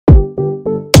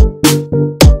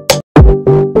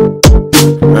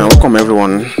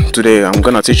everyone, today I'm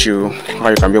gonna teach you how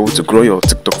you can be able to grow your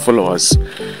TikTok followers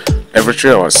every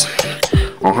 3 hours,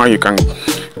 on how you can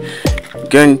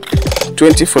gain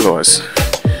 20 followers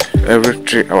every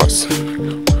 3 hours.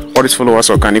 All these followers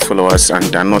are organic followers and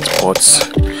they're not bots.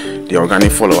 The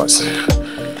organic followers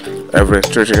every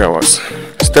 3 hours,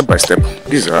 step by step.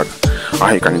 This is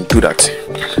how you can do that.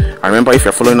 And remember, if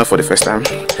you're following us for the first time,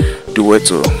 do it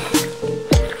to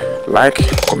like,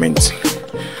 comment,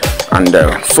 and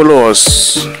follow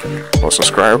us or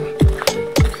subscribe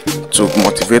to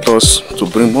motivate us to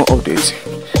bring more updates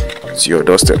to your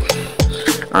doorstep.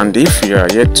 And if you are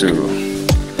yet to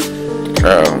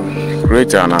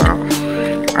create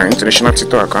an international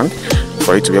TikTok account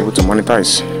for you to be able to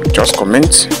monetize, just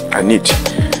comment "I need"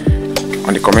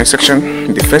 on the comment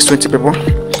section. The first 20 people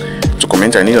to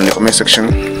comment "I need" on the comment section,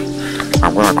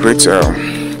 I'm gonna create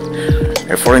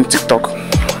a foreign TikTok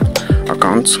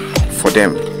account for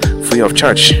them free of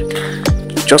charge.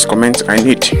 Just comment "I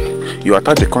need." You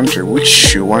attach the country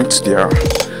which you want their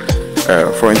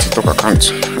foreign TikTok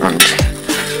account, and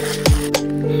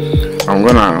I'm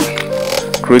gonna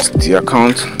create the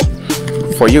account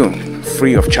for you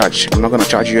free of charge. I'm not gonna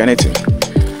charge you anything.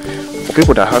 For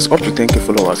people that has up to 10k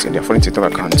followers in their foreign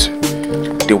TikTok account,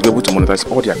 they will be able to monetize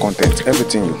all their content.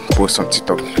 Everything you post on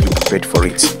TikTok, you will be paid for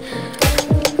it.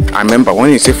 I remember,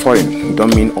 when you say foreign, you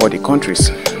don't mean all the countries,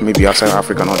 maybe outside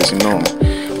Africa and all this. No,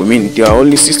 we mean there are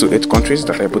only 6 to 8 countries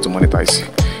that are able to monetize.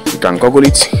 You can Google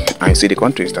it and see the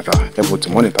countries that are able to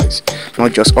monetize.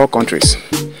 Not just all countries.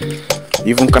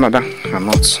 Even Canada are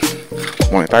not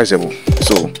monetizable.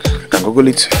 So you can Google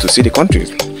it to see the countries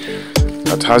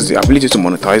that has the ability to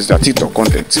monetize their TikTok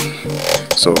content.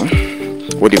 So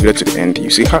with the video to the end, you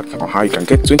see how you can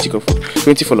get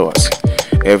 20 followers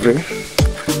every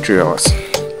 3 hours.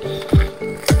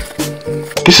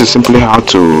 This is simply how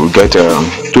to get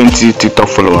 20 TikTok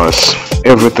followers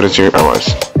every 3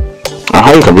 hours. And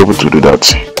how you can be able to do that,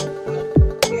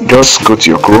 just go to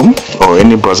your Chrome or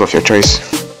any browser of your choice.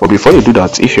 But before you do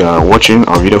that, if you are watching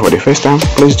our video for the first time,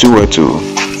 please do well to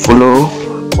follow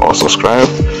or subscribe,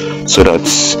 so that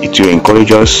it will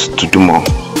encourage us to do more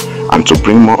and to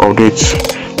bring more updates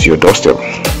to your doorstep.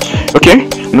 Okay,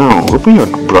 now open your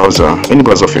browser, any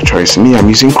browser of your choice. Me, I'm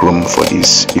using Chrome for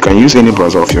this. You can use any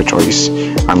browser of your choice.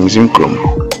 I'm using Chrome.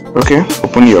 Okay,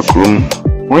 open your Chrome.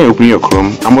 When you open your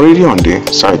Chrome, I'm already on the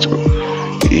site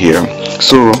here.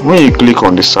 So when you click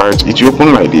on the site, it will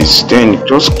open like this. Then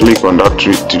just click on that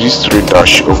this three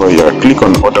dash over here. Click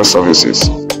on other services.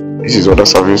 This is other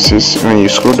services. When you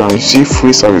scroll down, you see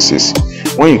free services.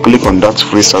 When you click on that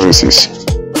free services,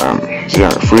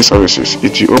 free services,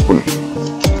 it will open.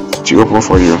 It will open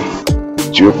for you.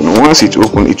 It will open. Once it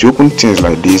open, things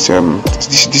like this.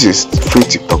 This is free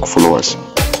TikTok followers.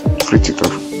 Free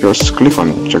TikTok. Just click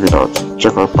on, check it out.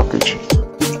 Check out package.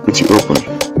 It will open.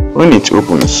 When it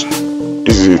opens,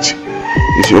 this is it.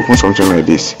 It will open something like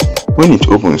this. When it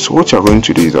opens, what you are going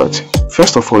to do is that,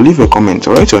 first of all, leave a comment.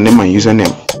 Write your name and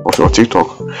username of your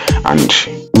TikTok, and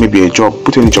maybe a job.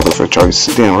 Put any job of your choice.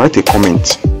 Then write a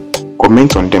comment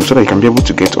on them, so that you can be able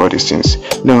to get all these things.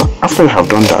 Now, after you have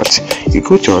done that, you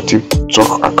go to your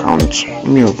TikTok account. Let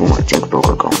me open my TikTok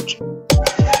account.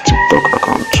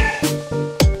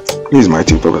 This is my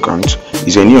TikTok account.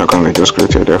 It's a new account I just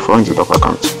created. A foreign TikTok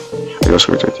account I just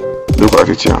created. Look at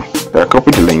it here. I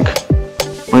copy the link.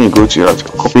 When you go to that,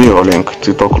 copy your link,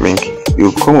 TikTok link.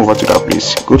 You come over to that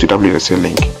place. Go to that place that says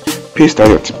link. Paste out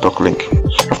your TikTok link.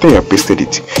 After you have pasted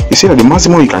it, you see that the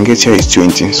maximum you can get here is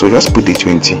 20. So just put the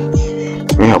 20.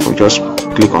 When you have, just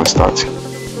click on start.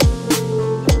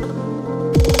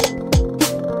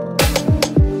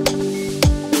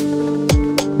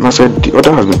 Now said the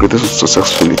order has been created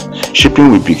successfully.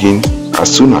 Shipping will begin as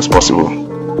soon as possible.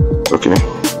 Okay.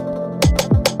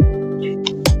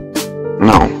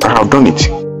 Now I have done it.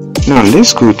 Now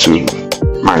let's go to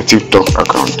my TikTok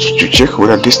account to check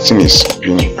whether this thing is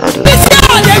being added.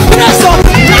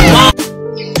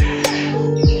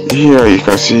 Here you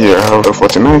can see I have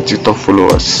 49 TikTok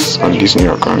followers on this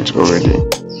new account already.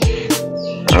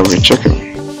 I'll be checking.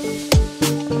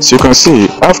 So you can see,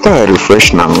 after I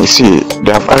refresh now, you see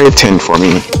they have added 10 for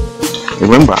me.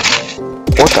 Remember,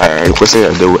 what I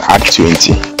requested, they will add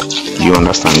 20. You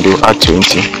understand? They will add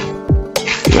 20.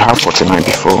 You have 49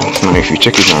 before. Now if you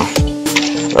check it now,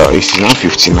 it's now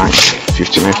 59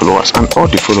 followers, and all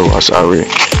the followers are real.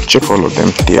 Check all of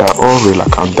them. They are all real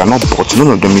accounts. They are not bots.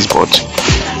 None of them is bot.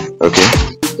 Okay,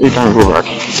 you can go back.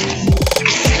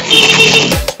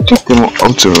 Take them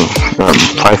up to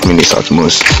 5 minutes at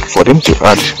most for them to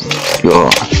add your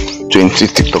 20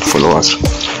 TikTok followers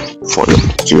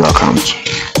to your account.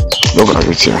 Not gonna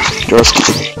wait here. Just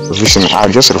keep refreshing. I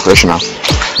just refresh now.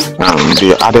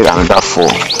 They added another 4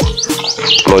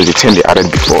 plus the 10 they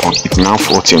added before. It's now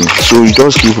 14. So you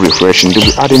just keep refreshing. They'll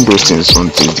be adding those things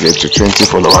until you get to 20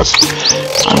 followers,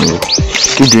 and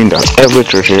keep doing that every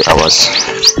 3 hours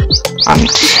and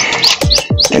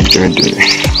enjoy the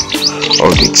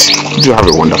updates. Do have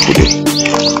a wonderful day.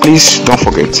 Please don't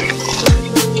forget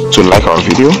to like our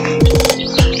video,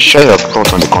 share your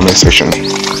thoughts on the comment section.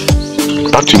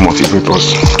 That will motivate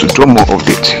us to do more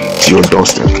updates to your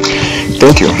doorstep.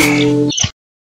 Thank you.